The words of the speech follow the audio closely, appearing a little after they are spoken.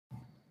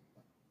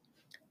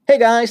Hey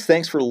guys,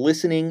 thanks for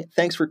listening.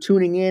 Thanks for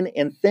tuning in.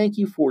 And thank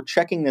you for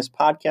checking this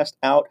podcast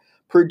out,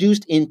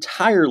 produced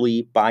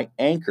entirely by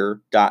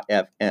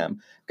Anchor.fm.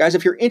 Guys,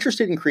 if you're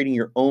interested in creating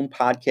your own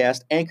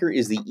podcast, Anchor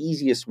is the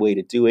easiest way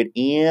to do it.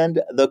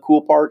 And the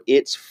cool part,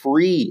 it's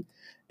free.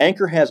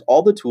 Anchor has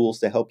all the tools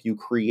to help you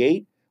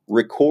create,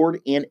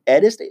 record, and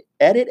edit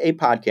a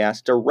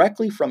podcast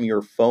directly from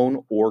your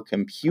phone or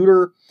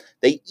computer.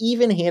 They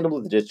even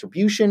handle the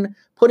distribution,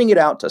 putting it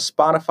out to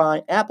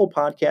Spotify, Apple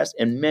Podcasts,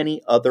 and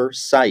many other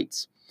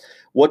sites.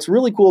 What's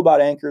really cool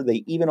about Anchor,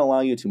 they even allow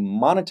you to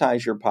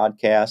monetize your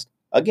podcast.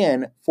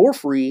 Again, for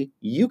free,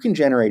 you can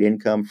generate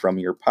income from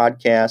your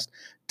podcast.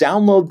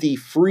 Download the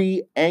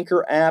free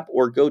Anchor app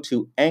or go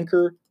to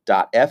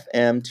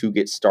Anchor.fm to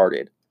get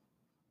started.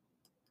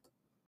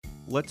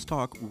 Let's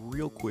talk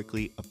real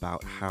quickly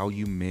about how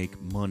you make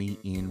money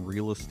in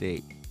real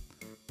estate.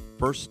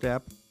 First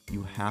step,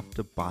 you have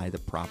to buy the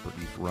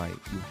properties right.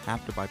 You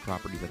have to buy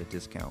properties at a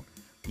discount.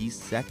 The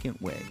second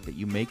way that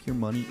you make your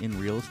money in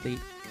real estate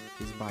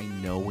is by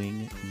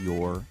knowing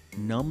your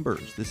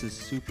numbers. This is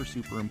super,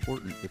 super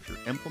important. If you're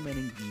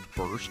implementing the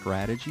BRRRR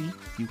strategy,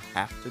 you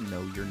have to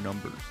know your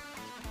numbers.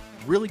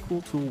 Really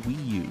cool tool we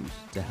use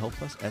to help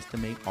us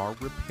estimate our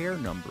repair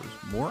numbers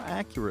more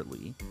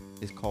accurately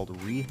is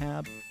called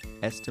Rehab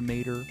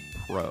Estimator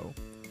Pro.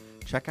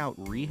 Check out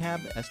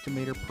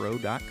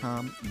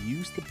rehabestimatorpro.com,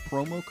 use the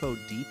promo code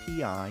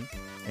DPI,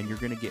 and you're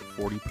going to get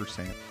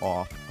 40%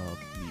 off of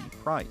the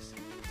price.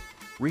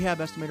 Rehab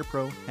Estimator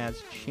Pro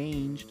has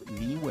changed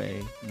the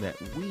way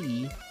that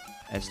we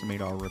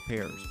estimate our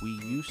repairs. We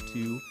used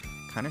to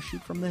kind of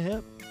shoot from the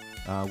hip.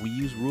 We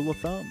use rule of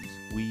thumbs.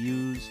 We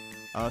use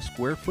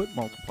square foot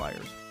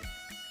multipliers.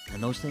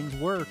 And those things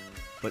work,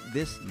 but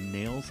this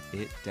nails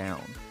it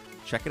down.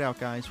 Check it out,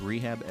 guys.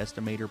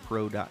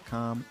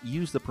 rehabestimatorpro.com.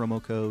 Use the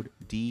promo code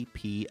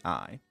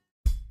DPI.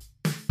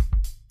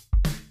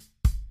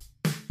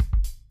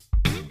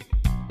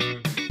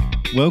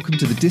 Welcome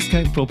to the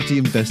Discount Property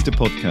Investor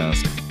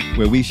Podcast,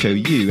 where we show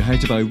you how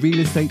to buy real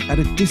estate at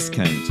a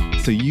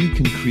discount so you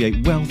can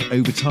create wealth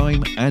over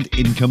time and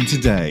income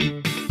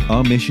today.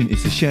 Our mission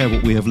is to share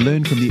what we have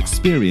learned from the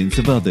experience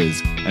of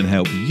others and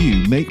help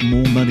you make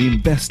more money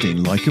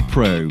investing like a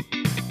pro.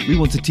 We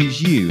want to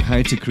teach you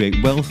how to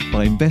create wealth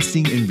by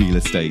investing in real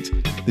estate,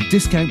 the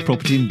Discount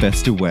Property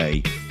Investor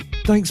way.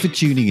 Thanks for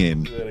tuning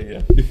in.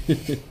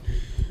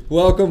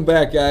 Welcome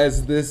back,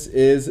 guys. This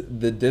is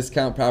the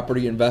Discount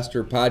Property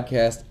Investor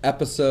Podcast,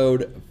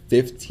 episode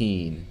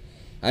 15.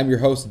 I'm your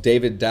host,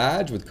 David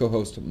Dodge, with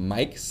co-host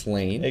Mike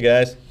Slane. Hey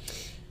guys.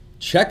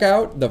 Check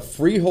out the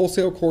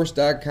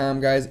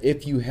freewholesalecourse.com, guys,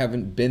 if you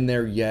haven't been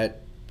there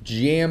yet.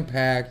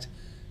 Jam-packed,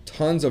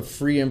 tons of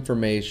free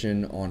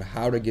information on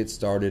how to get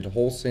started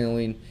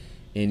wholesaling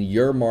in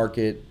your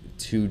market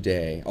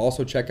today.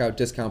 Also, check out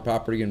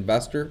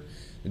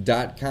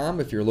discountpropertyinvestor.com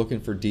if you're looking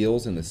for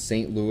deals in the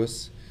St.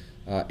 Louis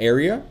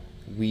area.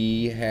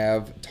 We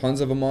have tons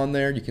of them on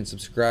there. You can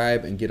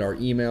subscribe and get our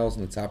emails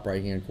in the top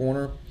right-hand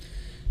corner.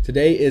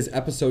 Today is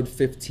episode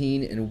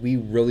 15, and we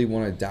really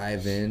want to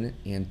dive in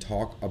and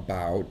talk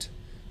about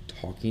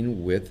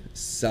talking with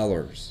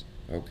sellers,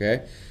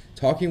 okay?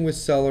 Talking with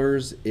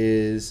sellers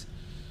is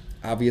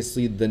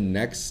obviously the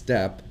next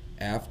step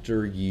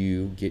after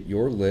you get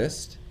your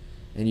list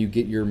and you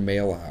get your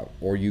mail out,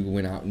 or you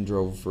went out and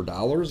drove for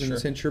dollars and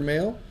sent your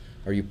mail,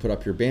 or you put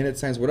up your bandit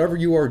signs, whatever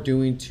you are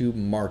doing to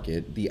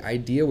market. The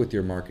idea with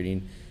your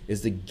marketing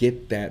is to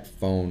get that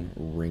phone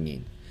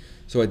ringing.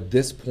 So at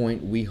this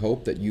point, we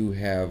hope that you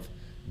have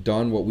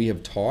done what we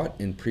have taught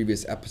in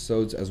previous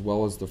episodes, as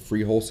well as the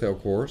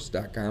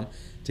freewholesalecourse.com,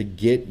 to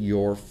get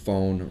your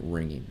phone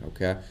ringing,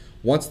 okay?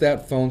 Once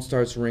that phone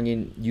starts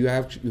ringing, you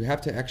have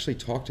to actually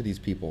talk to these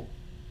people.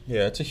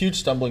 Yeah, it's a huge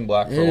stumbling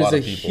block for a lot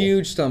of people. It is a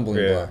huge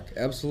stumbling block,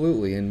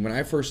 absolutely. And when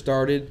I first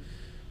started,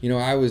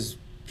 I was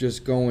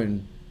just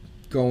going,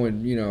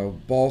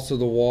 balls to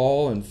the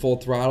wall and full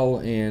throttle,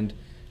 and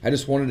I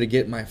just wanted to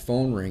get my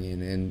phone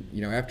ringing. And,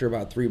 after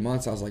about 3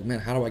 months, I was like, man,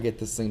 how do I get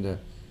this thing to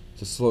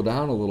slow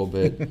down a little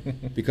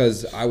bit?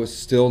 Because I was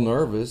still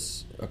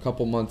nervous a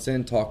couple months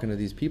in talking to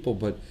these people.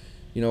 But,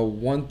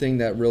 one thing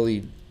that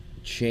really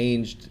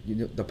changed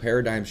the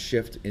paradigm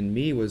shift in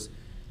me was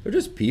they're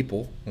just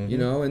people,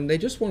 and they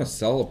just want to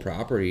sell a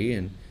property,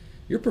 and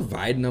you're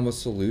providing them a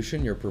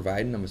solution, you're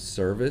providing them a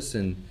service,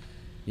 and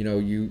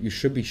you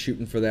should be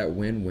shooting for that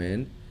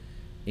win-win.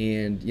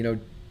 And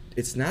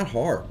it's not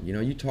hard.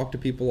 You talk to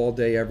people all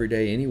day, every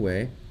day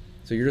anyway,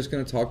 so you're just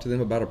going to talk to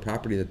them about a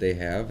property that they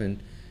have,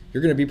 and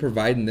you're going to be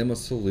providing them a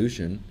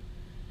solution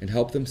and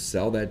help them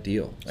sell that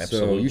deal.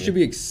 Absolutely. So you should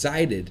be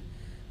excited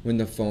when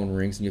the phone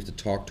rings and you have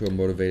to talk to a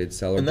motivated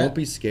seller. Don't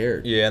be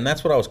scared. Yeah, and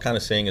that's what I was kind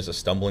of saying is a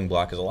stumbling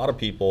block. Is a lot of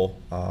people,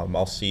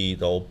 I'll see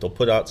they'll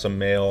put out some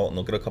mail and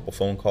they'll get a couple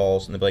phone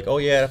calls and they'll be like, oh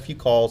yeah, a few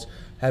calls,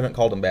 haven't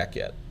called them back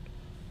yet.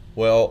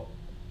 Well,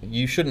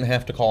 you shouldn't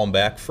have to call them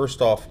back.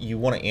 First off, you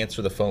want to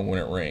answer the phone when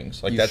it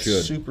rings. Like that's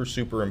super,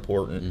 super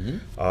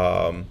important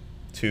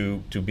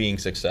to being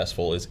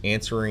successful, is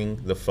answering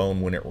the phone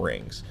when it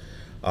rings.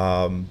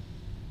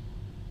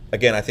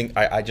 again, I think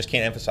I just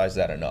can't emphasize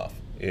that enough,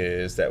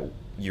 is that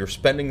you're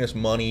spending this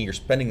money, you're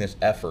spending this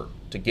effort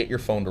to get your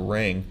phone to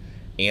ring,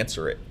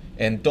 answer it.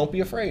 And don't be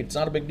afraid. It's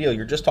not a big deal.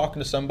 You're just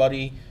talking to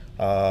somebody.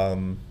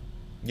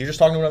 You're just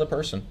talking to another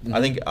person. Mm-hmm.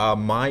 I think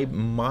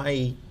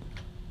my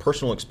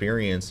personal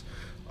experience,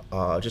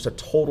 just a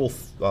total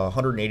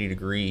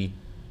 180-degree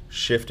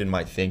shift in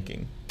my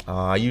thinking.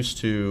 I used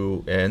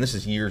to, and this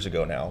is years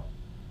ago now,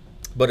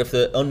 but if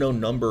the unknown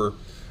number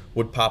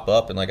would pop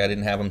up and like I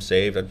didn't have them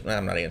saved,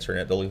 I'm not answering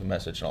it. They'll leave a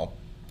message and I'll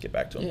get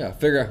back to them. Yeah,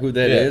 figure out who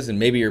that is, and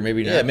maybe or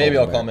maybe not. Yeah, maybe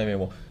I'll back. call, maybe I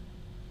won't.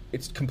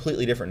 It's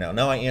completely different now.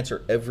 Now I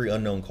answer every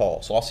unknown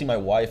call. So I'll see my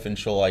wife and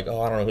she'll like,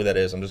 oh, I don't know who that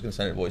is. I'm just going to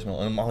send it a voicemail.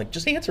 And I'm like,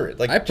 just answer it.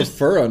 Like, I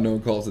prefer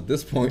unknown calls at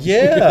this point.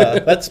 Yeah,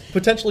 that's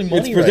potentially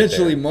money. It's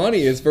potentially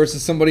money is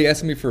versus somebody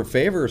asking me for a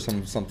favor or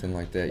something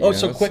like that.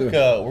 So quick,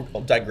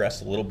 I'll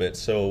digress a little bit.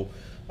 So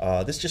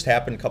this just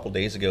happened a couple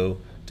days ago.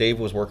 Dave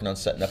was working on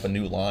setting up a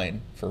new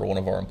line for one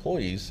of our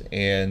employees.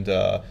 And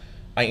I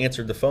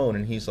answered the phone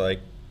and he's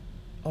like,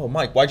 oh,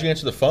 Mike, why'd you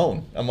answer the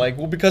phone? I'm like,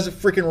 well, because it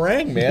freaking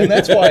rang, man.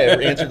 That's why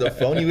I answered the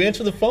phone. You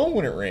answer the phone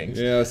when it rings.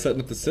 Yeah,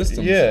 setting up the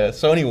system. Yeah.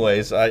 So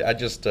anyways, I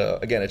just,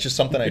 again, it's just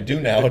something I do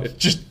now.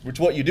 It's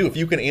what you do. If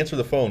you can answer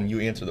the phone,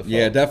 you answer the phone.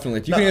 Yeah, definitely.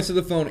 If you can answer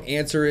the phone,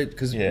 answer it,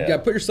 because you got to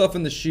put yourself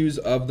in the shoes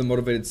of the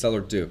motivated seller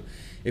too.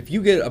 If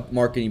you get a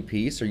marketing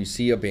piece or you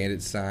see a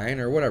bandit sign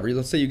or whatever,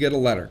 let's say you get a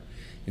letter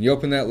and you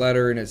open that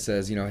letter and it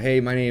says,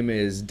 hey, my name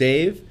is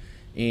Dave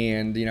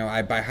and,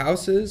 I buy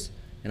houses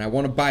and I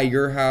want to buy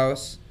your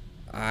house.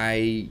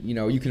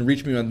 You can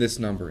reach me on this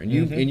number, and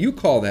you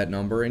call that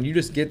number, and you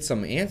just get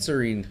some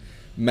answering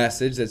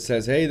message that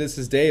says, "Hey, this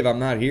is Dave. I'm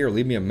not here.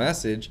 Leave me a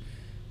message."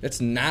 That's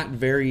not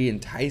very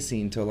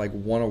enticing to like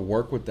want to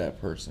work with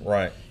that person.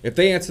 Right. If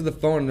they answer the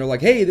phone and they're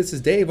like, "Hey, this is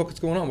Dave. What's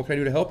going on? What can I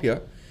do to help you?"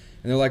 And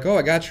they're like, "Oh,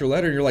 I got your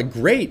letter." And you're like,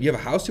 "Great. You have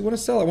a house you want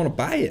to sell? I want to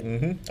buy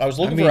it." I was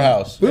looking for a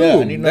house. Boom. Yeah,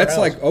 I need another That's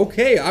house. like,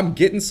 okay, I'm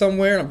getting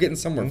somewhere. I'm getting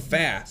somewhere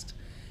fast.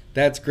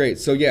 That's great.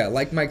 So yeah,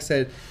 like Mike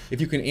said, if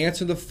you can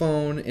answer the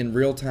phone in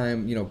real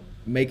time,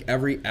 make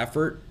every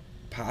effort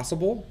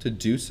possible to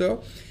do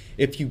so.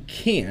 If you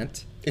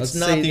can't, it's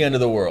not the end of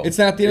the world. It's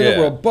not the end of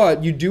the world,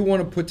 but you do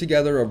want to put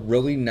together a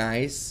really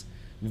nice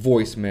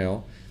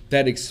voicemail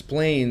that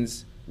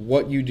explains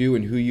what you do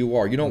and who you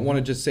are. You don't want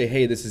to just say,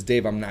 "Hey, this is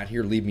Dave. I'm not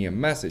here. Leave me a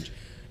message."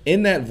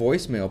 In that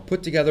voicemail,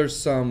 put together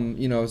some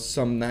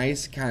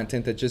nice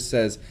content that just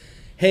says,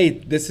 "Hey,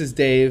 this is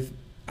Dave.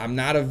 I'm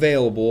not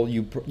available.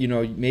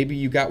 Maybe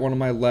you got one of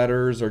my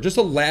letters," or just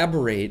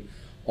elaborate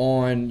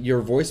on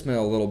your voicemail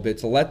a little bit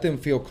to let them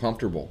feel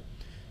comfortable.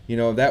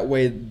 That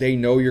way they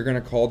know you're going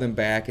to call them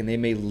back, and they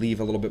may leave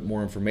a little bit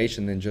more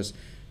information than just,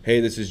 "Hey,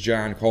 this is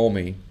John, call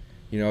me."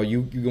 You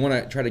want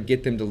to try to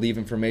get them to leave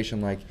information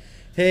like,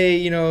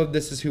 "Hey,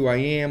 this is who I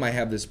am. I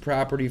have this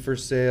property for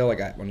sale. I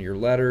got one of your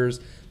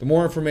letters." The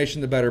more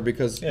information, the better,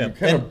 because you're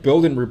kind of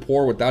building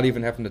rapport without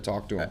even having to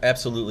talk to them.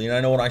 Absolutely. And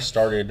I know when I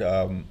started,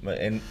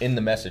 in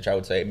the message, I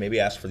would say maybe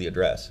ask for the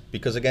address.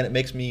 Because, again, it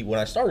makes me, when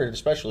I started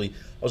especially,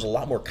 I was a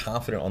lot more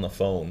confident on the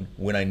phone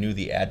when I knew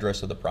the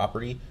address of the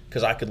property,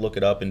 because I could look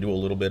it up and do a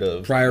little bit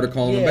of... Prior to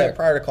calling them back.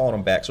 Prior to calling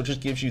them back. So it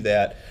just gives you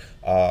that...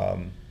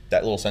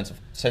 that little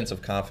sense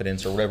of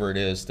confidence or whatever it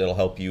is that'll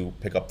help you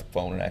pick up the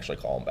phone and actually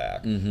call them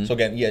back. So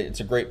again, it's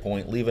a great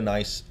point. Leave a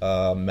nice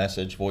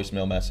message,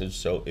 voicemail message.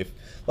 So if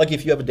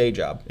you have a day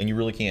job and you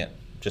really can't,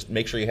 just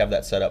make sure you have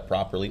that set up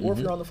properly. Or if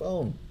you're on the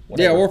phone.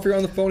 Whatever. Yeah, or if you're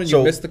on the phone and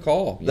you missed the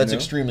call. That's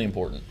extremely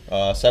important.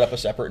 Set up a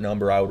separate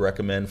number, I would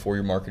recommend, for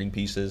your marketing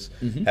pieces.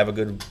 Have a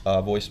good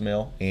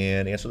voicemail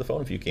and answer the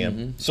phone if you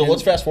can. So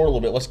let's fast forward a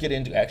little bit. Let's get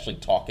into actually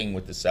talking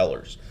with the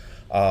sellers.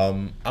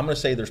 I'm going to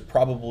say there's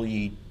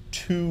probably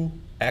 2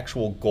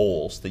 actual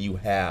goals that you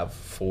have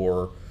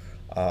for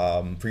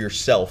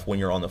yourself when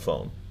you're on the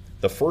phone.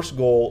 The first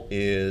goal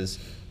is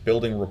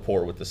building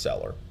rapport with the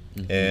seller.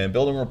 And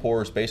building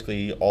rapport is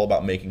basically all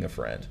about making a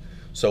friend.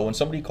 So when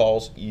somebody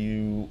calls,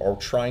 you are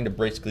trying to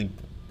basically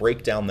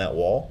break down that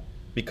wall,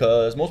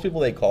 because most people,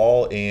 they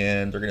call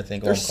and they're going to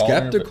think, they're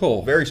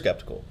skeptical. Very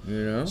skeptical.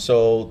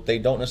 So they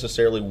don't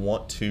necessarily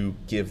want to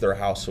give their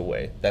house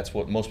away. That's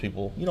what most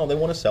people, they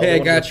want to sell. Hey, I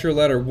got your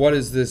letter. What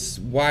is this?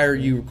 Why are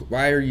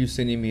you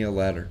sending me a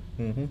letter?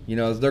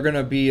 They're going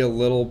to be a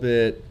little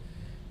bit,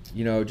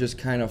 just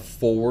kind of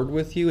forward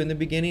with you in the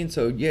beginning.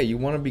 So yeah, you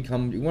want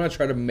to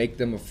try to make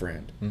them a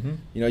friend.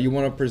 You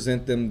want to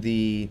present them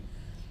the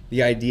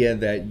idea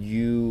that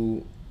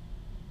you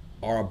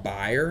are a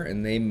buyer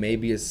and they may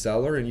be a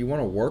seller, and you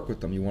want to work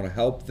with them. You want to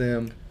help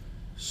them.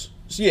 So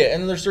yeah,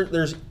 and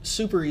there's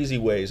super easy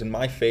ways, and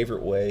my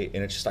favorite way,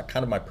 and it's just like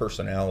kind of my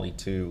personality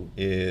too,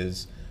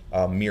 is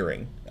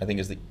mirroring. I think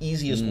is the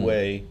easiest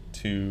way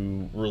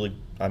to really.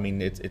 I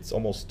mean, it's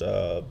almost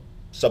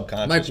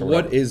subconscious. Mike,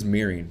 what is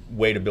mirroring?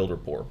 Way to build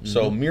rapport.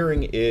 So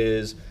mirroring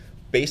is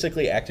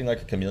basically acting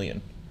like a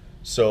chameleon.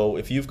 So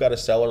if you've got a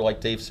seller,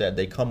 like Dave said,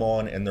 they come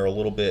on and they're a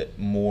little bit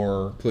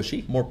more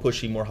pushy,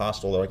 more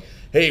hostile. They're like,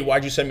 "Hey,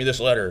 why'd you send me this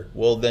letter?"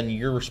 Well, then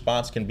your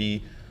response can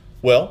be,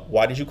 "Well,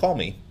 why did you call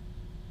me?"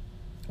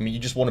 I mean, you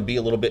just want to be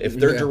a little bit. If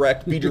they're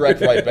direct, be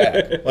direct right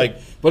back. Like,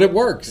 but it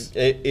works.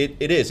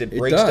 It is. It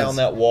breaks does. down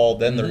that wall.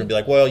 Then they're gonna be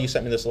like, well, you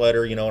sent me this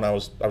letter, and I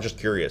was just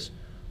curious.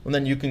 And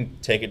then you can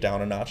take it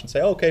down a notch and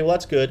say, okay, well,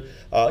 that's good.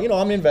 I'm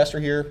an investor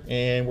here,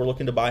 and we're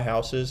looking to buy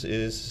houses.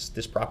 Is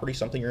this property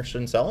something you're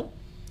interested in selling?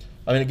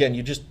 I mean, again,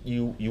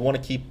 you want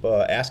to keep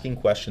asking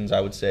questions,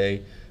 I would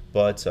say,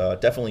 but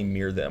definitely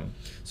mirror them.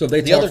 So if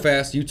they talk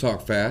fast, you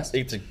talk fast.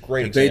 It's a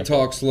great example. If they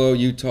talk slow,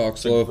 you talk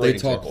slow. If they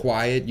talk example.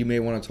 quiet, you may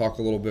want to talk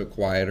a little bit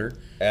quieter.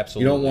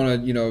 Absolutely. You don't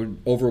want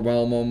to,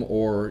 overwhelm them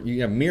or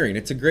mirroring.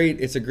 It's a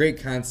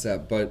great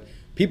concept, but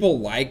people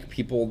like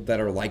people that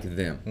are like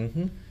them.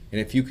 Mm-hmm. And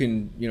if you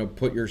can,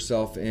 put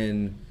yourself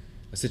in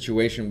a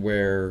situation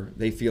where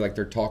they feel like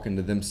they're talking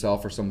to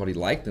themselves or somebody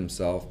like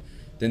themselves,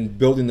 then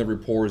building the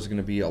rapport is going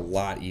to be a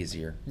lot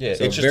easier. Yeah,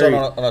 so it's just done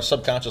on a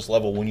subconscious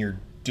level when you're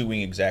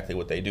doing exactly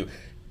what they do.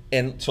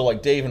 And so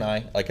like Dave and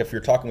I, like if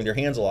you're talking with your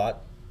hands a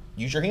lot,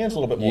 use your hands a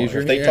little bit more.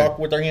 If they talk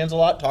with their hands a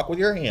lot, talk with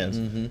your hands.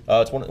 Mm-hmm.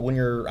 It's when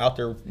you're out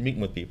there meeting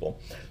with people.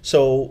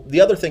 So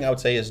the other thing I would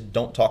say is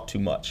don't talk too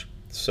much.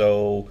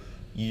 So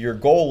your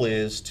goal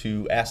is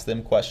to ask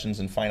them questions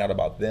and find out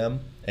about them,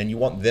 and you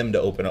want them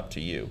to open up to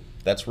you.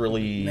 That's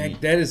really... Mike,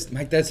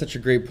 that's such a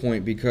great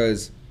point,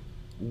 because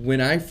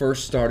when I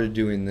first started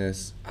doing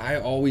this, I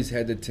always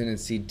had the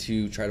tendency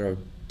to try to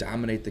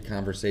dominate the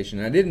conversation,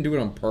 and I didn't do it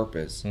on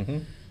purpose. Mm-hmm.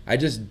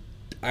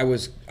 I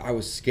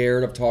was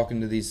scared of talking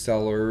to these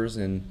sellers,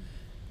 and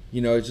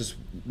it's just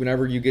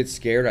whenever you get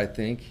scared, I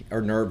think,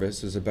 or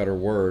nervous is a better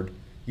word,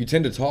 you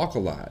tend to talk a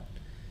lot,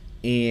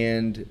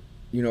 and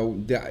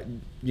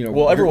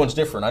well, everyone's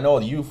different. I know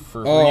you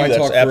for you, I that's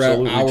talk for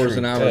absolutely hours true.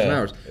 and hours and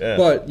hours. Yeah.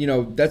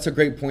 But that's a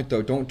great point,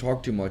 though. Don't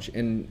talk too much,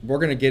 and we're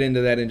going to get into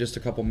that in just a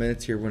couple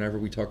minutes here. Whenever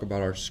we talk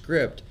about our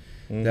script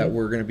that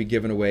we're going to be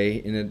giving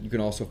away, and you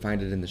can also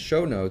find it in the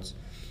show notes.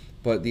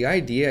 But the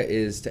idea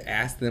is to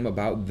ask them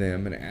about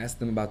them and ask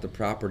them about the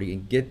property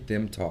and get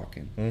them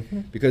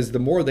talking, because the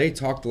more they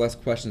talk, the less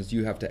questions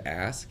you have to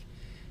ask.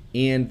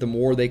 And the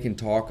more they can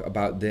talk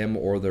about them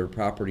or their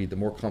property, the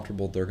more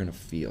comfortable they're going to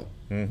feel.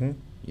 Mm-hmm.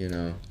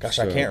 Gosh,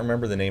 So, I can't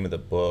remember the name of the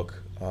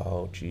book.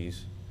 Oh,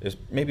 geez.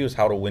 Maybe it was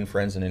How to Win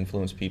Friends and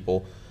Influence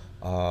People.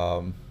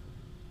 But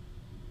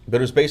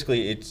it was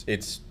basically,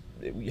 it's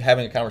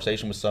having a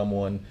conversation with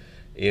someone.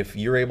 If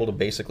you're able to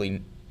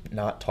basically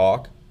not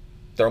talk,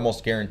 they're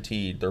almost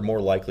guaranteed, they're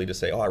more likely to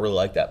say, oh, I really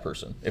like that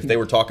person. If they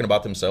were talking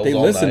about themselves They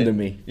all listened night. to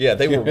me. Yeah,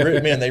 they were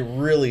they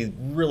really,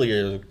 really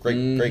are a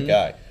great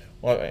guy.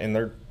 Well, and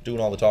they're doing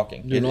all the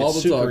talking.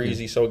 It's super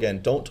easy. So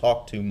again, don't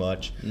talk too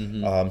much.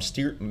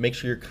 Make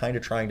sure you're kind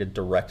of trying to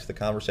direct the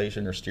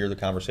conversation or steer the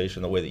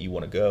conversation the way that you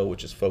want to go,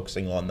 which is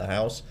focusing on the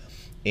house.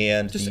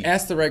 And just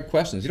ask the right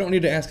questions. You don't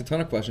need to ask a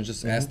ton of questions.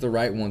 Just ask the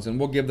right ones, and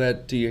we'll give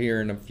that to you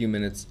here in a few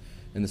minutes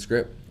in the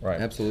script.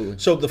 Right. Absolutely.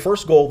 So the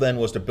first goal then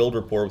was to build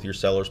rapport with your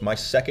sellers. My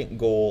second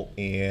goal,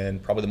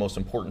 and probably the most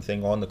important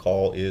thing on the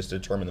call, is to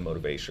determine the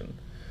motivation.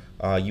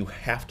 You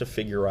have to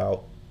figure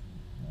out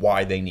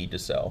why they need to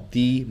sell.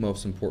 The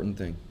most important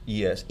thing.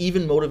 Yes.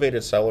 Even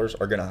motivated sellers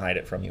are going to hide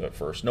it from you at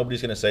first.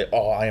 Nobody's going to say,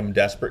 oh, I am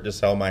desperate to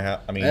sell my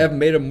house. I mean, I haven't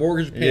made a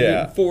mortgage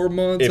payment in 4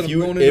 months.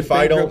 If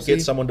I don't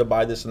get someone to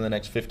buy this in the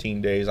next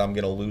 15 days, I'm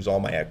going to lose all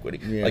my equity.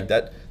 Yeah. Like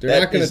that. They're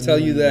not going to tell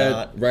you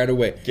that right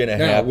away.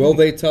 Now, will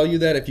they tell you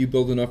that if you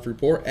build enough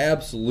rapport?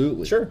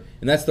 Absolutely. Sure.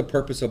 And that's the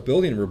purpose of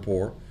building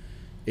rapport,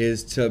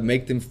 is to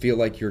make them feel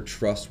like you're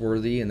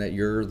trustworthy and that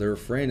you're their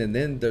friend. And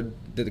then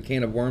the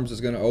can of worms is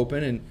going to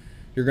open, and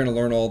you're going to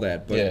learn all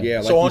that. But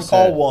like so on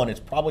call said, one, it's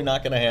probably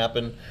not going to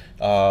happen,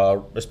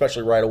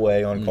 especially right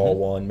away on call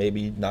one.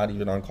 Maybe not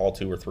even on call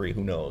 2 or 3.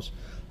 Who knows?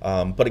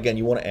 But again,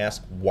 you want to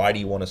ask, why do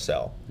you want to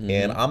sell?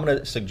 And I'm going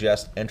to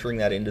suggest entering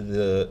that into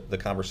the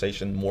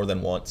conversation more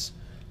than once.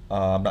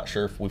 I'm not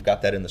sure if we've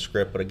got that in the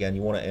script, but again,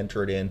 you want to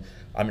enter it in.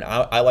 I mean,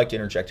 I like to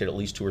interject it at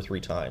least 2 or 3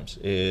 times.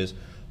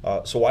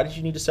 So why did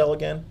you need to sell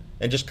again?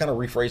 And just kind of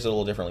rephrase it a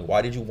little differently.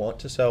 Why did you want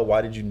to sell?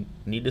 Why did you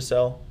need to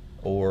sell?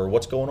 Or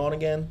what's going on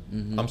again?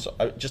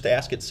 I just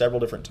ask it several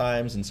different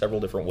times in several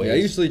different ways. Yeah, I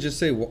usually just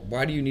say,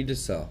 why do you need to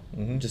sell?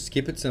 Just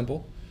keep it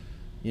simple.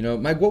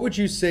 Mike, what would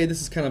you say,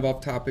 this is kind of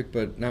off topic,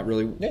 but not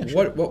really. Yeah,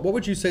 sure. What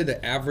would you say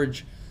the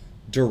average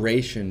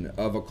duration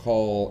of a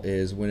call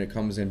is when it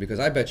comes in? Because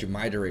I bet you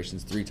my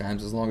duration's 3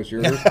 times as long as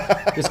yours,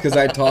 just because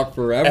I talk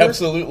forever.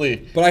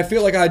 Absolutely. But I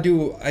feel like I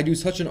do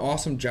such an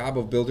awesome job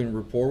of building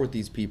rapport with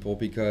these people,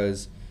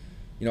 because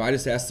I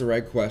just ask the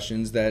right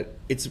questions. That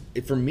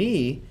for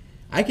me,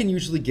 I can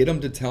usually get them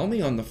to tell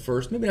me on the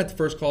first, maybe not the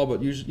first call,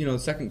 but usually the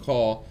second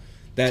call,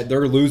 that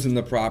they're losing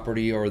the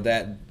property, or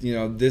that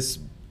this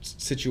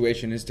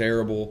situation is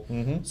terrible,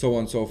 so on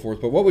and so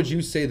forth. But what would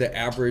you say the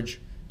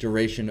average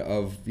duration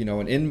of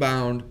an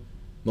inbound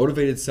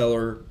motivated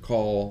seller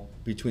call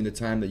between the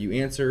time that you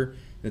answer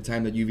and the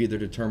time that you've either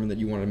determined that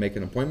you want to make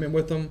an appointment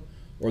with them,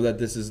 or that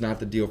this is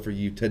not the deal for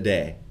you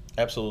today?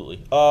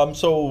 Absolutely.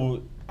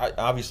 So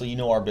obviously, you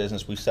know our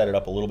business. We've set it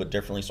up a little bit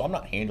differently, so I'm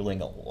not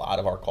handling a lot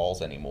of our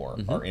calls anymore,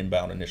 our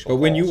inbound initial But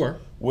calls. when you were?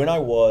 When I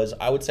was,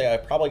 I would say I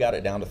probably got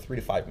it down to 3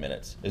 to 5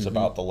 minutes is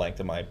about the length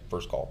of my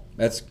first call.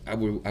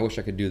 I wish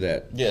I could do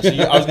that. Yeah, so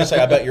I was going to say,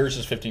 I bet yours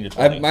is 15 to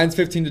 20. Mine's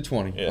 15 to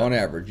 20 Yeah. on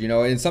average, you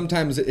know, and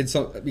sometimes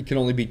it can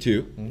only be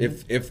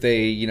 2 if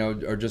they, you know,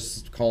 are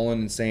just calling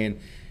and saying,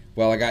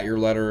 well, I got your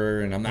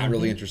letter and I'm not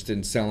really interested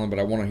in selling, but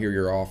I want to hear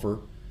your offer,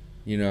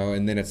 you know,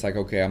 and then it's like,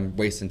 okay, I'm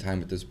wasting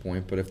time at this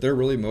point. But if they're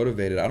really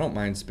motivated, I don't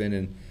mind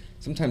spending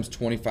sometimes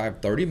 25,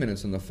 30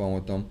 minutes on the phone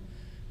with them,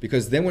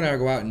 because then when I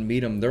go out and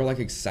meet them, they're like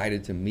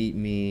excited to meet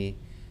me.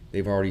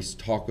 They've already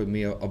talked with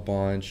me a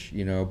bunch,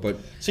 you know, but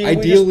See,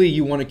 ideally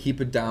you want to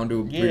keep it down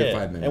to 3 to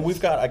 5 minutes. And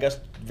we've got, I guess,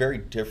 very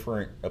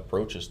different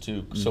approaches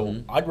too.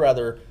 So I'd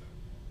rather,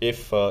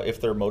 if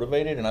they're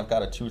motivated and I've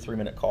got a 2 or 3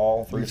 minute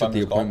call, 3 to 5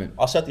 minute call,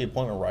 I'll set the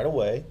appointment right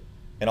away,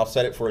 and I'll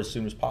set it for as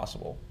soon as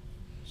possible.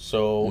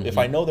 So if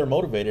I know they're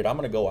motivated, I'm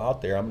going to go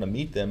out there, I'm going to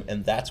meet them,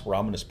 and that's where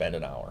I'm going to spend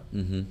an hour.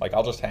 Like,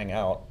 I'll just hang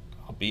out.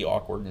 I'll be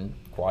awkward and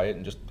quiet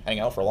and just hang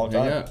out for a long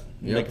time.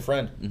 Yeah. Make a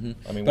friend.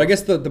 I mean, but I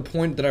guess the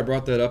point that I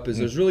brought that up is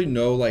there's really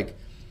no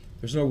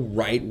there's no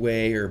right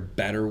way or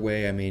better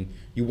way. I mean,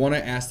 you want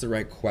to ask the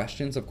right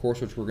questions, of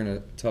course, which we're going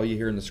to tell you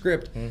here in the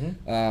script.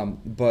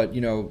 But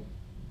you know,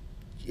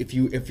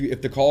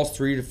 if the call's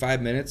 3 to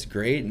 5 minutes,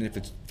 great, and if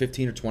it's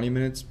 15 or 20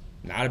 minutes,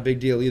 not a big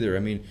deal either. I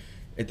mean,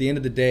 at the end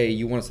of the day,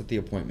 you want to set the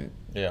appointment.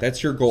 Yeah.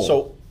 That's your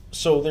goal.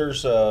 So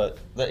there's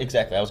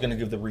exactly. I was going to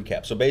give the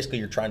recap. So basically,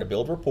 you're trying to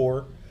build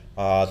rapport.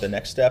 The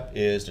next step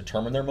is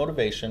determine their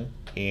motivation,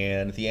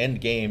 and the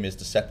end game is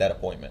to set that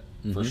appointment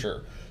for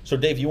sure. So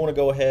Dave, you want to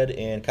go ahead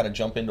and kind of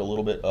jump into a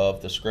little bit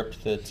of the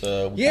script that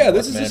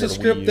this is just a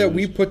script that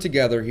we put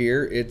together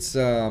here. It's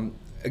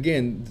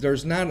again,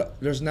 there's not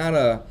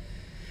a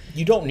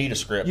you don't need a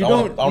script. You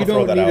don't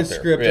need a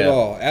script at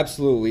all.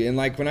 Absolutely. And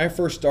like when I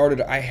first started,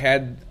 I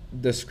had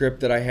the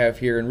script that I have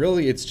here, and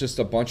really it's just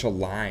a bunch of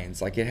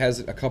lines. Like it has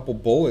a couple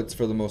bullets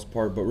for the most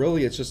part, but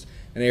really it's just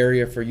an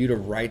area for you to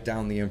write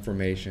down the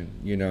information,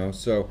 you know.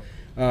 So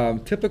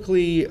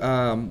typically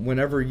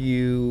whenever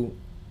you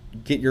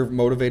get your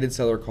motivated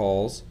seller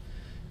calls,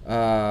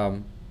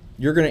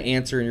 you're going to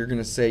answer and you're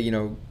going to say, you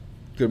know,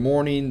 good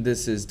morning,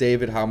 this is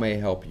David, how may I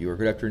help you? Or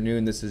good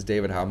afternoon, this is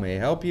David, how may I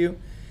help you?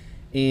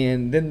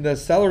 And then the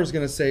seller is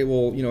going to say,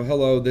 well, you know,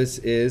 hello, this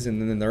is,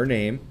 and then their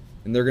name.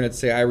 And they're going to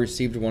say, I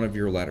received one of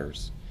your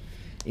letters.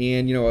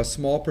 And, you know, a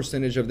small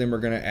percentage of them are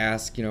going to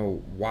ask, you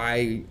know,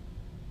 why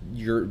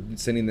you're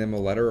sending them a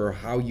letter or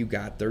how you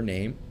got their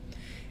name.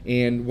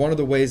 And one of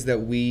the ways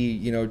that we,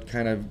 you know,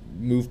 kind of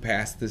move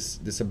past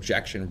this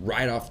objection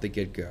right off the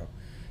get-go,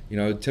 you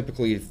know,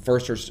 typically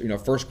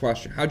first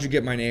question, how'd you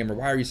get my name, or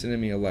why are you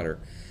sending me a letter?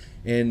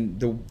 And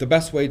the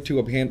best way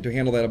to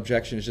handle that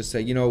objection is just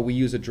say, you know, we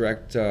use a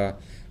direct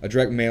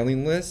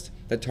mailing list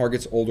that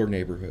targets older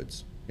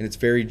neighborhoods, and it's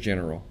very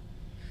general.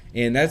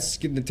 And that's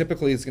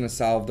typically it's going to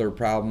solve their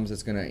problems,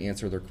 it's going to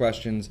answer their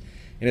questions,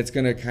 and it's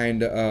going to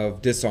kind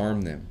of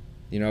disarm them.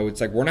 You know,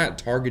 it's like we're not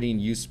targeting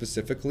you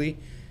specifically.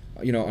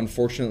 You know,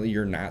 unfortunately,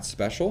 you're not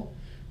special.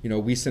 You know,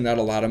 we send out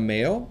a lot of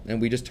mail,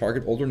 and we just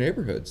target older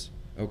neighborhoods.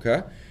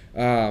 Okay,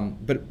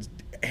 but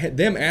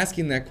them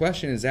asking that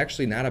question is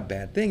actually not a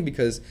bad thing,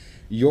 because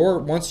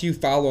once you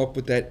follow up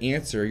with that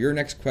answer, your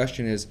next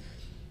question is,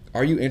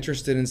 are you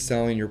interested in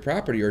selling your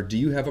property, or do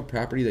you have a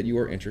property that you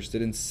are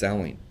interested in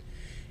selling?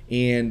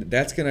 And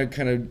that's going to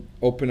kind of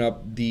open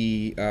up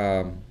the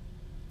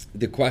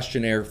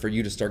questionnaire for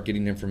you to start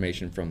getting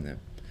information from them.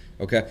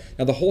 Okay.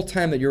 Now, the whole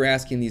time that you're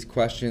asking these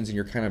questions and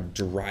you're kind of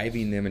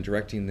driving them and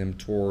directing them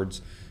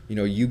towards, you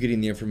know, you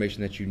getting the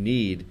information that you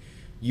need,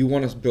 you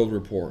want to build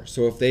rapport.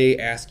 So if they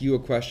ask you a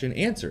question,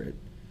 answer it.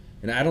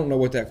 And I don't know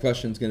what that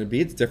question is going to be.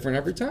 It's different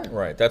every time.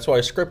 Right. That's why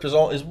a script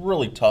is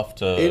really tough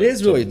to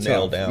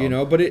nail down. You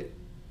know, but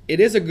it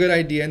is a good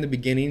idea in the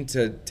beginning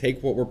to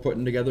take what we're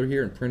putting together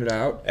here and print it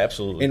out.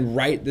 Absolutely. And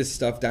write this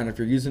stuff down. If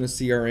you're using a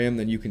CRM,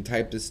 then you can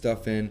type this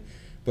stuff in.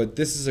 But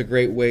this is a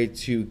great way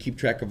to keep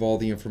track of all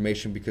the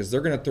information, because they're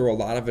going to throw a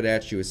lot of it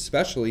at you,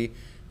 especially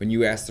when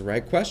you ask the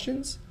right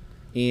questions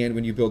and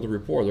when you build a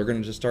rapport. They're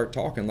going to just start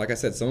talking. Like I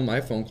said, some of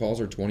my phone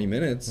calls are 20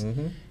 minutes.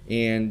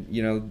 And,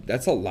 you know,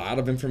 that's a lot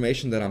of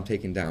information that I'm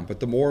taking down. But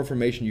the more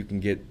information you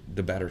can get,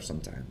 the better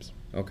sometimes.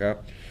 Okay?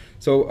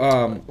 So,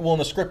 well, in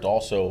the script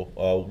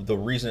also, the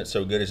reason it's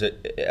so good is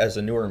that as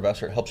a newer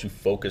investor, it helps you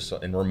focus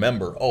and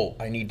remember, oh,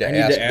 I need to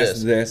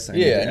ask this. I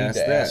need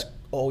to ask,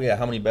 oh yeah,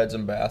 how many beds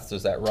and baths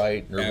is that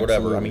right, or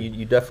whatever. I mean,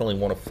 you definitely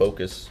want to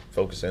focus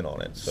in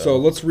on it. So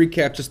let's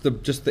recap just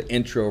the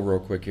intro real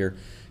quick here.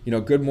 You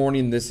know, good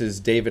morning, this is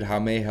David, how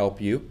may I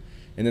help you?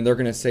 And then they're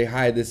going to say,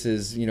 hi, this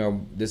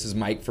is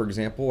Mike, for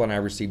example, and I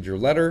received your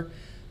letter.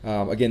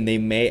 Again, they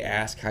may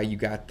ask how you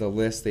got the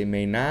list, they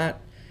may not.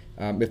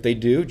 If they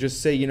do,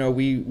 just say, you know,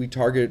 we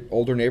target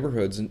older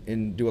neighborhoods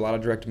and do a lot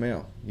of direct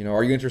mail. You know,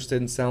 are you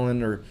interested in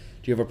selling, or do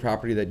you have a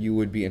property that you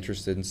would be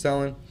interested in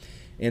selling?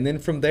 And then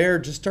from there,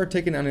 just start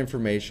taking down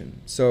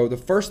information. So the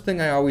first thing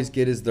I always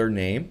get is their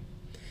name.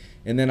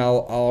 And then I'll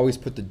always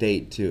put the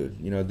date too.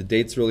 The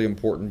date's really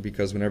important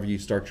because whenever you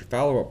start your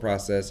follow-up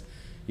process,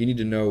 you need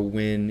to know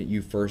when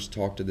you first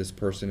talked to this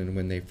person and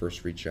when they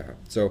first reach out.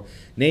 So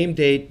name,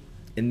 date,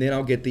 and then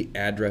I'll get the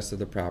address of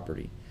the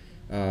property.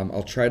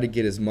 I'll try to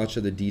get as much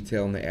of the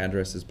detail in the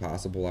address as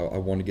possible. I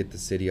want to get the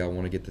city, I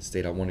want to get the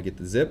state, I want to get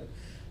the zip,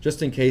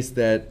 just in case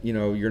that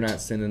you're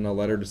not sending a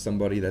letter to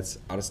somebody that's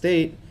out of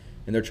state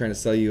and they're trying to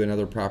sell you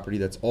another property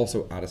that's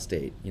also out of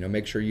state.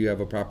 Make sure you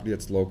have a property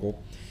that's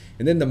local.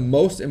 And then the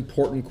most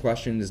important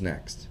question is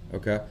next,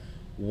 okay?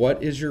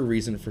 What is your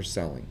reason for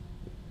selling?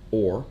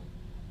 Or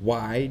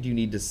why do you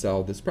need to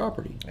sell this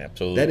property?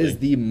 Absolutely. That is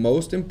the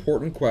most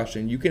important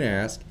question you can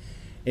ask.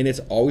 And it's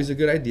always a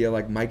good idea,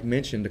 like Mike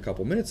mentioned a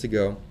couple minutes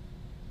ago,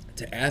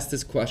 to ask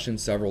this question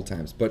several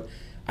times. But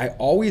I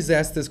always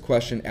ask this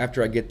question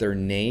after I get their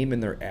name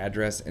and their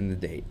address and the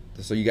date.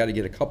 So you got to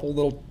get a couple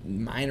little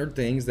minor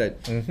things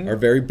that are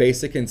very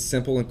basic and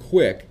simple and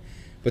quick.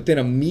 But then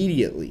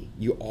immediately,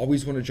 you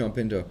always want to jump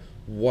into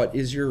what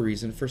is your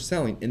reason for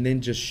selling? And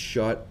then just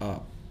shut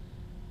up.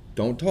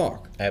 Don't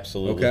talk.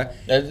 Absolutely. Okay?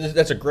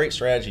 That's a great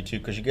strategy, too,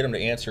 because you get them to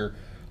answer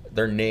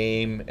their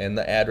name and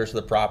the address of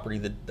the property.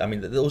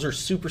 Those are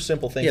super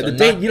simple things. Yeah, the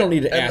date you don't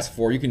need to ask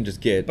for. You can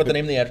just get. But the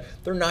name and the address,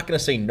 they're not going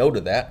to say no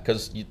to that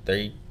because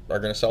they are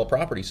going to sell a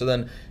property. So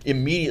then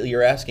immediately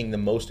you're asking the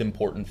most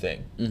important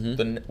thing,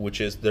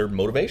 which is their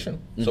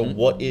motivation. So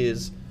what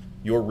is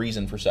your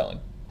reason for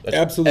selling? That's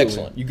absolutely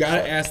excellent. You got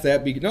to ask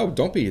that. No,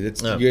 don't be. You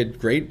had a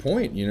great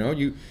point.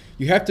 You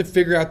have to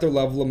figure out their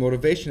level of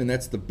motivation, and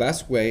that's the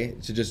best way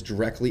to just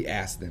directly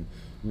ask them.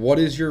 What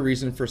is your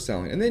reason for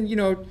selling? And then,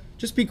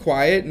 just be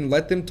quiet and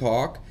let them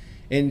talk.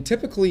 And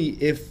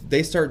typically, if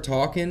they start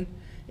talking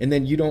and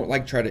then you don't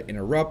try to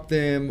interrupt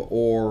them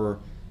or,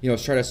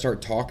 try to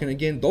start talking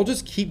again, they'll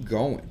just keep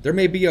going. There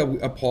may be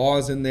a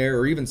pause in there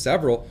or even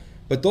several,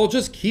 but they'll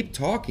just keep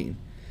talking.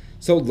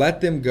 So let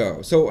them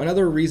go. So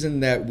another reason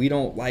that we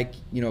don't like,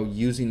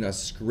 using a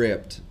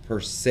script per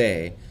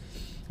se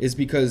is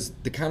because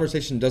the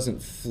conversation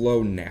doesn't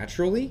flow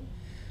naturally.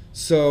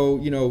 So,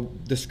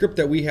 the script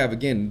that we have,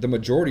 again, the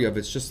majority of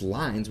it's just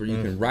lines where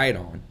you can write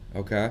on,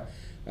 okay?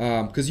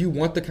 Because you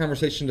want the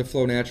conversation to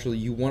flow naturally.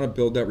 You want to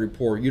build that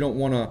rapport. You don't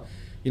want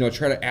to,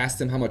 try to ask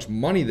them how much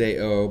money they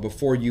owe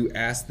before you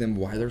ask them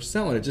why they're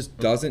selling. It just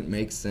doesn't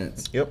make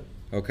sense. Yep.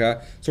 Okay?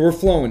 So we're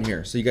flowing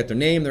here. So you got their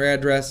name, their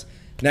address.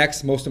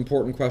 Next, most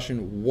important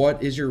question,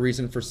 what is your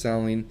reason for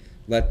selling?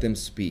 Let them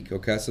speak,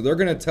 okay? So they're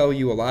going to tell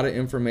you a lot of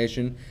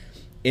information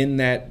in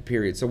that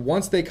period. So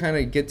once they kind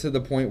of get to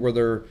the point where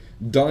they're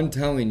done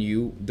telling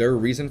you their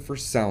reason for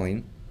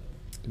selling,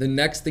 the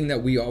next thing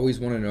that we always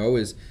want to know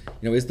is,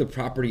 is the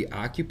property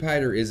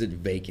occupied or is it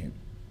vacant?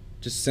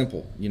 Just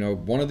simple,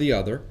 one or the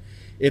other.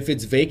 If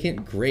it's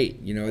vacant,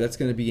 great. That's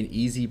going to be an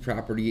easy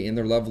property and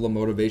their level of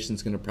motivation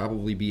is going to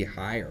probably be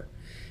higher.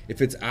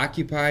 If it's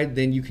occupied,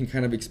 then you can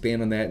kind of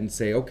expand on that and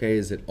say, okay,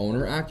 is it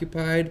owner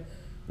occupied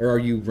or are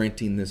you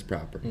renting this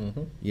property?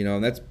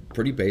 And that's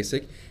pretty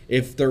basic.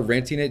 If they're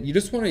renting it, you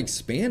just want to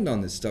expand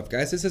on this stuff,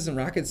 guys. This isn't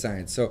rocket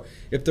science. So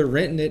if they're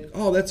renting it,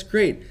 oh, that's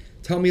great.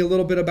 Tell me a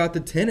little bit about the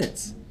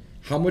tenants.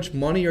 How much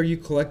money are you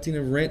collecting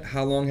in rent?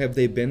 How long have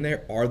they been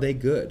there? Are they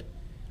good?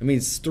 I mean,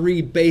 it's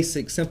 3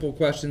 basic, simple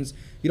questions.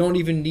 You don't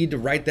even need to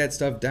write that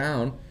stuff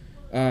down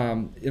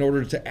in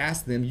order to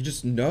ask them. You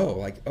just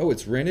know, oh,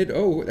 it's rented.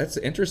 Oh, that's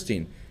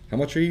interesting. How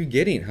much are you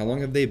getting? How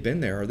long have they been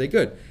there? Are they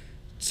good?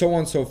 So on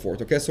and so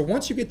forth. Okay, so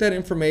once you get that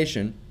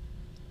information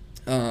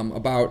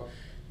about,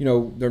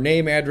 their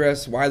name,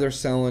 address, why they're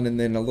selling, and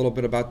then a little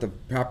bit about the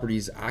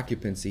property's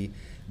occupancy,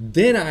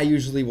 then I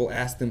usually will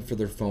ask them for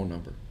their phone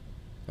number.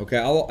 Okay,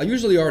 I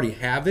usually already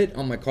have it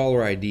on my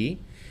caller ID,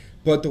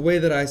 but the way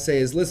that I say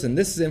is, listen,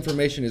 this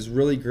information is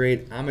really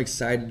great. I'm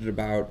excited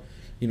about,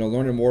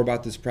 learning more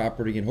about this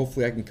property, and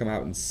hopefully I can come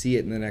out and see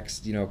it in the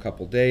next,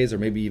 couple days or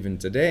maybe even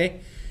today.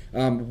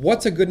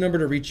 What's a good number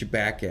to reach you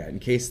back at in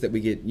case that we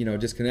get,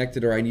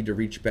 disconnected or I need to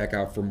reach back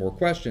out for more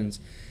questions?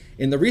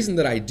 And the reason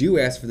that I do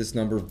ask for this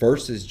number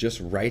versus just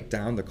write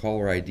down the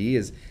caller ID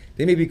is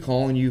they may be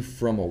calling you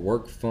from a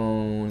work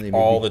phone. They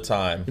may the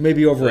time. They may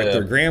be over at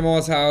their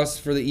grandma's house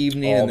for the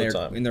evening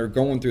and they're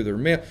going through their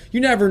mail. You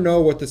never know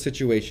what the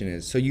situation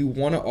is. So you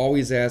want to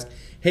always ask,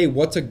 hey,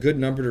 what's a good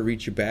number to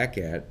reach you back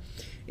at?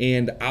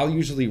 And I'll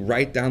usually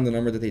write down the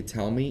number that they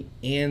tell me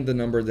and the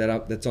number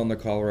that's on the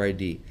caller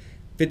ID.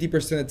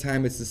 50% of the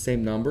time it's the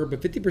same number, but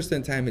 50% of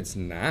the time it's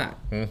not.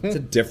 It's a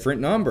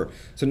different number.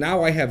 So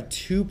now I have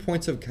 2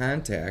 points of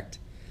contact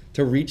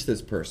to reach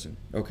this person,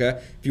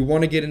 okay? If you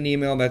want to get an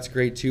email, that's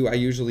great too. I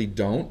usually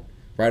don't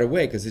right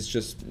away because it's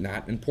just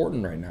not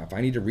important right now. If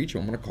I need to reach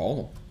them, I'm going to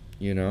call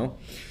them,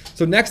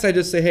 So next I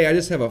just say, hey, I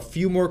just have a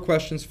few more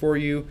questions for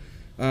you.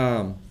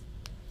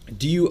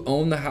 Do you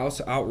own the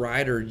house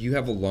outright or do you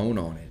have a loan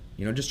on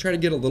it? Just try to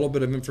get a little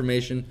bit of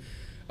information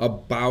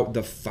about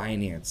the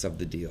finance of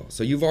the deal.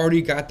 So you've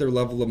already got their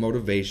level of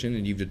motivation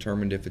and you've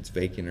determined if it's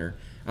vacant or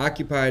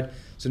occupied.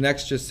 So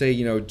next just say,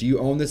 do you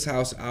own this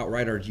house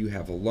outright or do you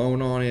have a loan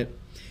on it?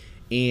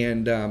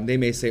 and they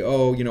may say,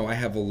 oh, I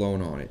have a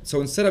loan on it.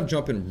 So instead of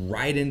jumping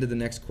right into the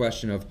next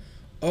question of,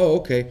 oh,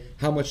 okay,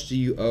 how much do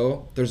you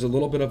owe? There's a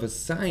little bit of a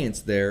science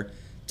there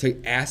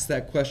to ask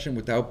that question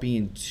without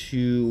being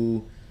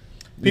too...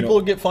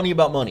 People get funny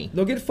about money.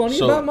 They'll get funny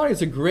about money.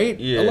 It's a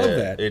great... I love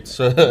that. It's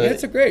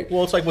it's a great...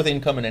 Well, it's like with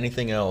income and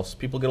anything else.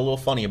 People get a little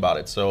funny about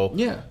it. So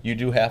you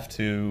do have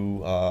to...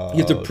 you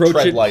have to approach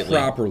tread it lightly.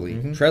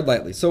 properly. Tread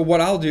lightly. So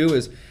what I'll do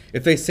is,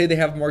 if they say they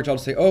have a mortgage, I'll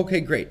just say, oh,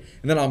 okay, great.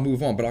 And then I'll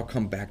move on, but I'll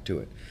come back to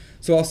it.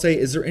 So I'll say,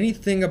 is there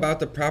anything about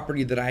the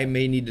property that I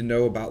may need to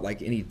know about,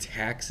 like any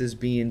taxes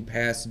being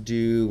past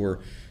due, or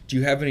do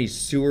you have any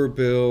sewer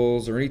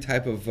bills or any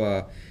type of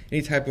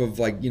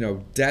like,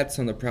 debts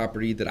on the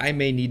property that I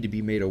may need to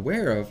be made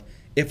aware of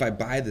if I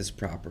buy this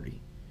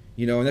property?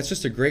 And that's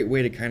just a great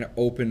way to kind of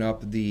open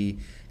up the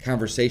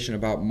conversation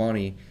about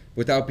money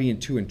without being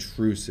too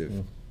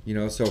intrusive.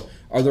 So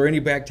are there any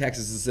back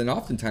taxes? And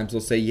oftentimes they'll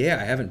say, yeah,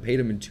 I haven't paid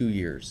them in 2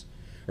 years.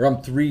 Or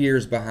I'm 3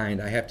 years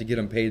behind. I have to get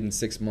them paid in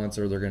 6 months,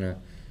 or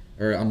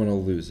I'm gonna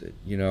lose it.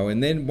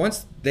 And then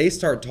once they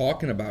start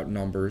talking about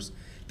numbers,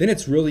 then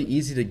it's really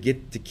easy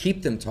to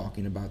keep them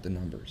talking about the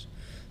numbers.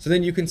 So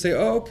then you can say,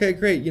 oh, okay,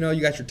 great. You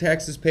got your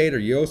taxes paid, or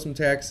you owe some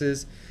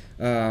taxes.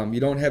 You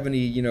don't have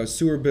any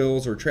sewer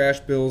bills or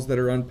trash bills that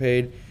are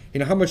unpaid.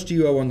 How much do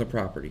you owe on the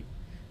property?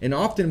 And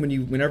often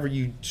whenever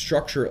you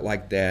structure it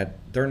like that,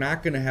 they're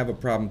not going to have a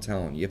problem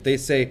telling you. If they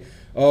say,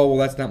 oh, well,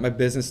 that's not my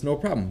business, no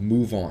problem,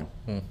 move on.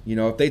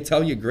 If they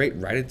tell you, great,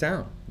 write it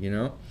down,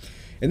 And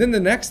then the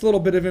next little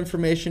bit of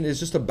information is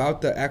just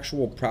about the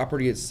actual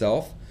property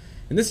itself.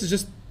 And this is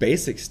just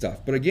basic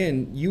stuff. But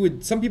again,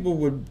 some people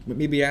would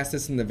maybe ask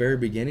this in the very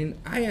beginning.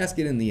 I ask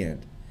it in the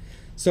end.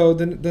 So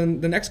the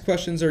next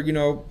questions are,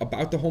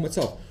 about the home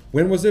itself.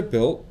 When was it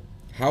built?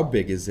 How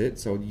big is it?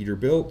 So year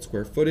built,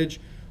 square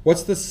footage.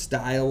 What's the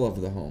style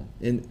of the home?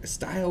 And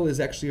style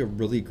is actually a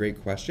really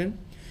great question,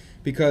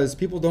 because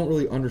people don't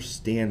really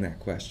understand that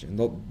question.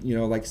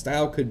 Like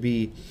style could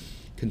be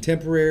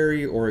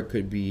contemporary, or it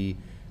could be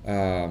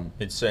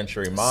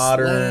mid-century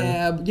modern.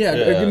 Slab.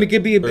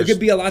 It could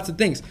be lots of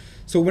things.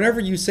 So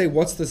whenever you say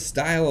what's the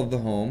style of the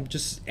home,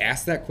 just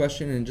ask that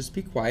question and just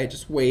be quiet,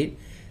 just wait.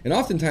 And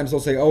oftentimes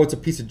they'll say, oh, it's a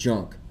piece of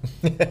junk.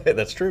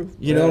 That's true.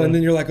 And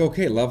then you're like,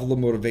 okay, level of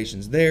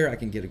motivation's there, I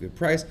can get a good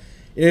price.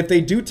 And if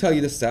they do tell you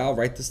the style,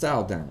 write the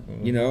style down.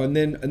 And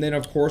then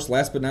of course,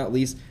 last but not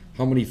least,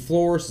 how many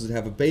floors does it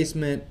have? A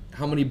basement?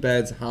 How many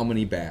beds? How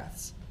many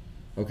baths?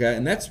 Okay,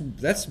 and that's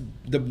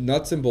the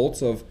nuts and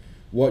bolts of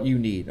what you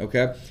need.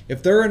 Okay,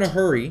 if they're in a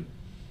hurry,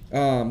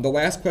 the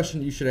last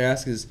question you should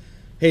ask is,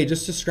 hey,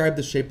 just describe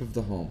the shape of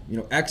the home.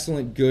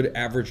 Excellent, good,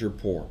 average, or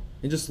poor,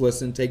 and just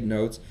listen, take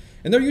notes.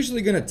 And they're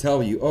usually going to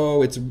tell you,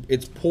 oh, it's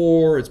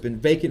poor, it's been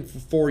vacant for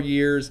 4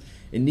 years,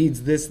 it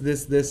needs this,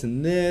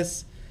 and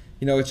this.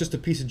 It's just a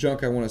piece of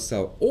junk I want to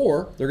sell.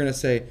 Or they're going to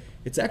say,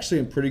 it's actually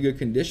in pretty good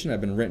condition. I've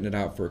been renting it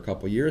out for a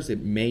couple of years.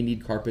 It may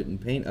need carpet and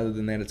paint. Other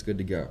than that, it's good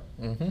to go.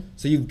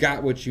 So you've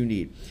got what you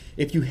need.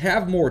 If you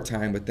have more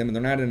time with them and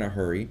they're not in a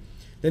hurry,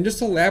 then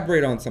just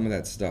elaborate on some of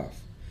that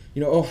stuff.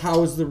 Oh,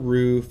 how is the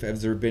roof?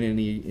 Has there been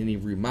any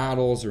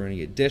remodels or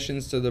any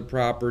additions to the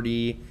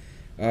property?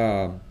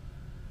 Have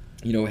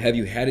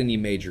you had any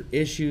major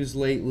issues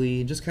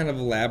lately? Just kind of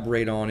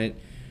elaborate on it.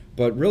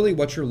 But really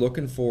what you're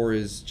looking for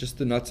is just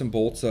the nuts and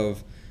bolts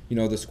of,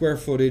 the square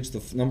footage,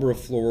 the number of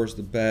floors,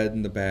 the bed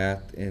and the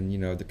bath, and,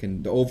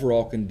 the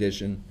overall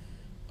condition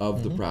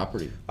of the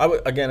property. I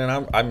would, again,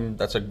 and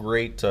that's a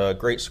great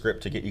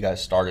script to get you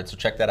guys started. So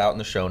check that out in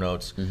the show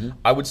notes.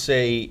 I would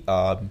say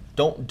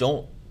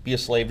don't be a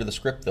slave to the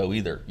script though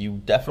either.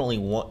 You definitely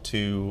want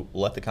to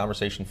let the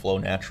conversation flow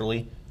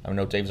naturally. I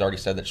know Dave's already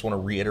said that. I just want to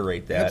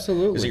reiterate that.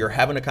 Absolutely. Because you're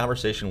having a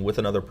conversation with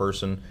another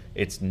person.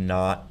 It's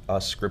not a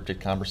scripted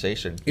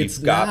conversation. It's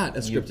not a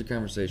scripted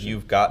conversation.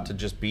 You've got to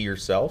just be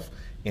yourself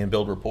and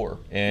build rapport.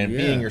 And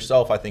being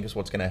yourself, I think, is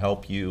what's going to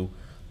help you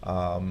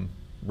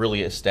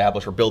really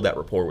establish or build that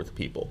rapport with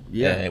people.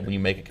 When you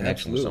make a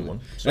connection with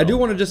someone. So. I do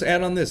want to just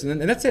add on this, and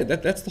that's it.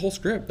 That's the whole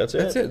script. That's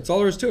it. That's all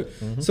there is to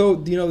it.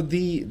 So,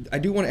 I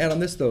do want to add on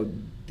this, though.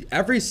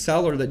 Every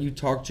seller that you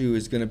talk to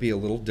is going to be a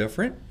little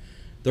different.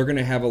 They're going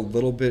to have a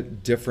little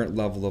bit different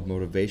level of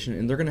motivation,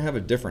 and they're going to have a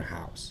different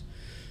house.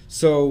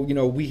 So,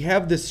 we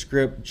have this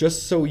script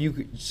just so you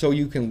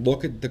can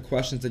look at the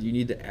questions that you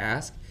need to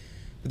ask,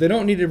 but they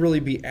don't need to really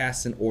be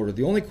asked in order.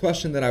 The only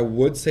question that I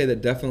would say that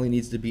definitely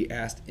needs to be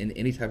asked in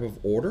any type of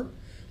order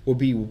will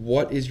be,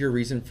 what is your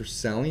reason for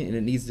selling? And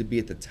it needs to be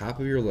at the top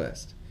of your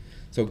list.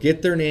 So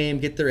get their name,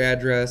 get their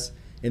address,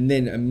 and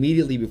then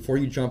immediately before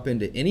you jump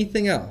into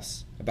anything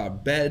else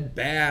about bed,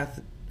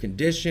 bath,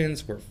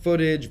 conditions, square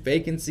footage,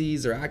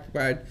 vacancies, or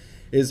occupied,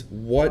 is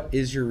what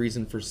is your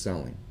reason for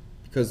selling?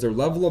 Because their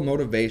level of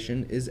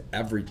motivation is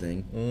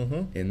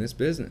everything in this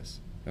business.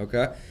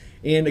 Okay?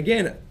 And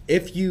again,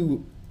 if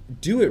you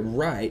do it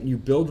right and you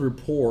build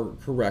rapport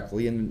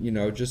correctly and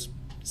just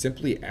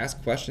simply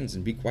ask questions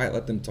and be quiet,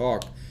 let them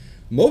talk,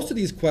 most of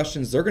these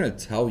questions they're going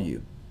to tell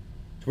you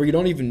to where you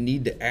don't even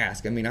need to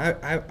ask. I mean,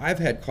 I've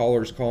had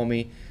callers call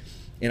me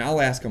and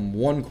I'll ask them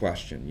one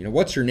question. You know,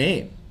 what's your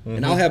name?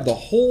 And I'll have the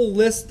whole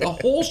list, the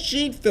whole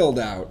sheet filled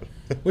out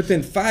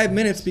within 5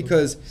 minutes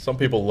because Some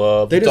people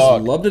love they to just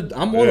talk. love to.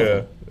 I'm one of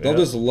them. They'll yeah.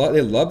 just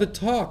they love to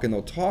talk, and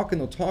they'll talk, and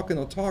they'll talk, and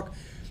they'll talk.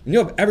 And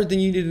you'll have everything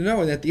you need to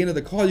know. And at the end of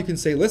the call, you can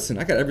say, "Listen,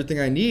 I got everything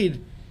I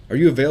need. Are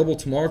you available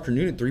tomorrow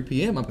afternoon at 3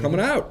 p.m.? I'm coming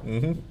out."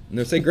 And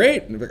they'll say,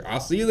 "Great." And they're like, "I'll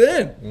see you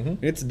then." And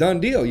it's a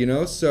done deal, you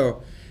know.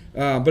 So,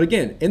 but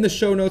again, in the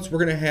show notes, we're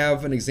gonna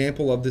have an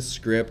example of this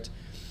script.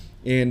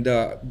 And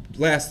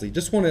lastly,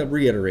 just want to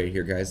reiterate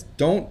here, guys,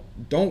 don't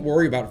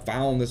worry about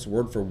following this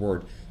word for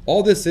word.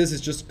 All this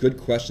is just good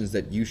questions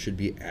that you should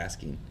be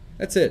asking.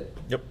 That's it.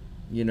 Yep.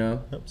 You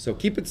know? So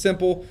keep it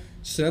simple.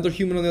 Just another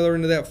human on the other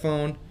end of that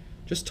phone.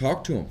 Just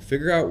talk to them.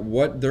 Figure out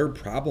what their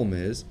problem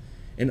is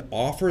and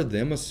offer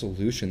them a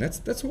solution.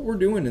 That's what we're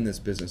doing in this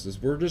business.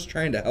 Is we're just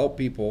trying to help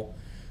people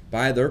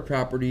buy their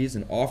properties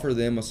and offer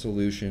them a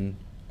solution.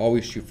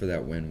 Always shoot for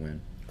that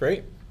win-win.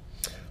 Great.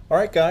 All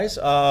right, guys,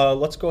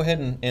 let's go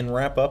ahead and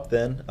wrap up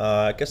then.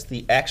 I guess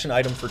the action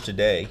item for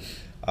today,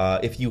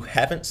 if you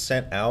haven't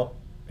sent out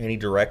any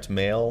direct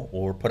mail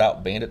or put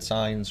out bandit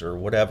signs or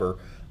whatever,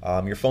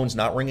 your phone's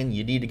not ringing,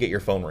 you need to get your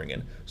phone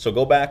ringing. So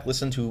go back,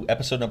 listen to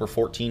episode number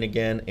 14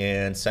 again,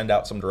 and send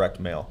out some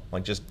direct mail.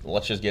 Like,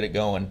 let's just get it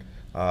going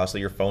so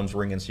your phone's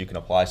ringing so you can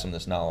apply some of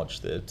this knowledge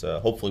that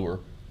hopefully we're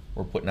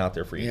putting out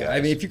there for you guys. I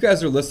mean, if you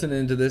guys are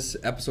listening to this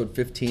episode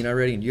 15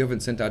 already and you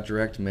haven't sent out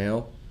direct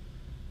mail,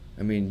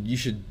 I mean, you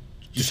should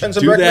send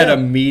some do direct that mail.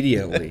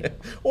 immediately.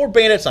 Or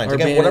bandit signs. Or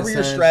Again, bandit whatever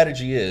your signs.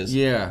 strategy is.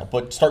 Yeah.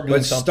 But start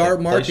doing something.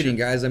 Start Place marketing,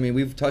 your- guys. I mean,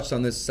 we've touched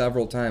on this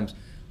several times.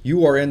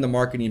 You are in the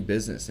marketing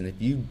business, and if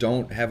you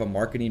don't have a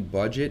marketing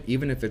budget,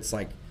 even if it's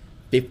like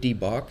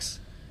 $50,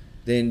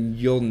 then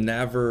you'll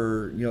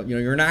never,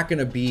 you're not going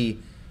to be,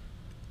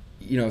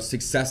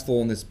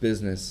 successful in this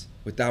business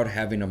without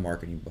having a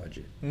marketing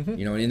budget.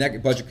 And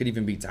that budget could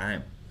even be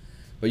time.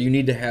 But you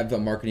need to have a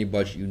marketing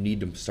budget. You need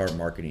to start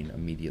marketing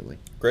immediately.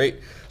 Great.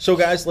 So,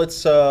 guys,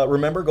 let's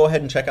remember, go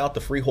ahead and check out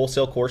the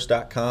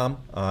freewholesalecourse.com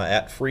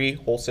at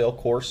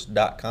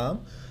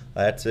freewholesalecourse.com.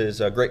 That is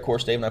a great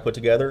course Dave and I put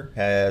together.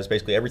 Has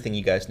basically everything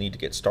you guys need to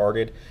get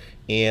started.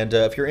 And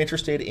if you're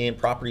interested in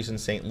properties in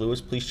St. Louis,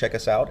 please check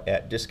us out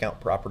at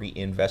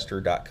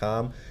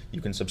discountpropertyinvestor.com. You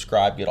can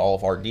subscribe, get all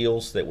of our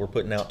deals that we're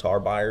putting out to our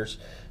buyers.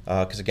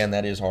 Because, again,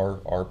 that is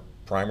our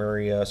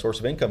primary source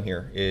of income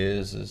here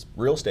is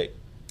real estate.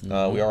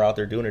 We are out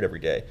there doing it every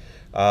day.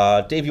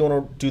 Dave, you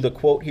want to do the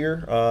quote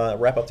here,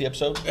 wrap up the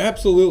episode?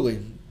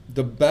 Absolutely.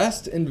 The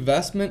best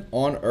investment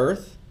on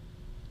earth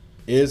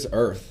is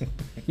earth.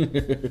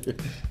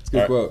 It's a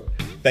good quote.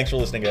 Thanks for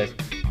listening, guys.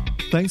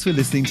 Thanks for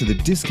listening to the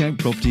Discount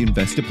Property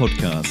Investor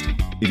Podcast.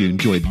 If you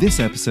enjoyed this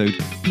episode,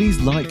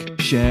 please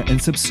like, share,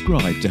 and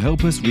subscribe to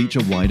help us reach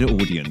a wider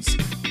audience.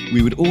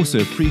 We would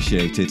also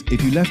appreciate it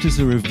if you left us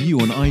a review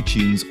on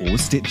iTunes or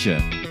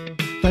Stitcher.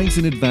 Thanks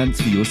in advance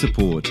for your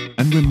support.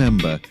 And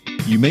remember,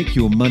 you make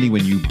your money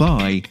when you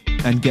buy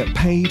and get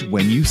paid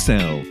when you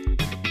sell.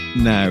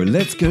 Now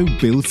let's go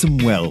build some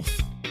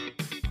wealth.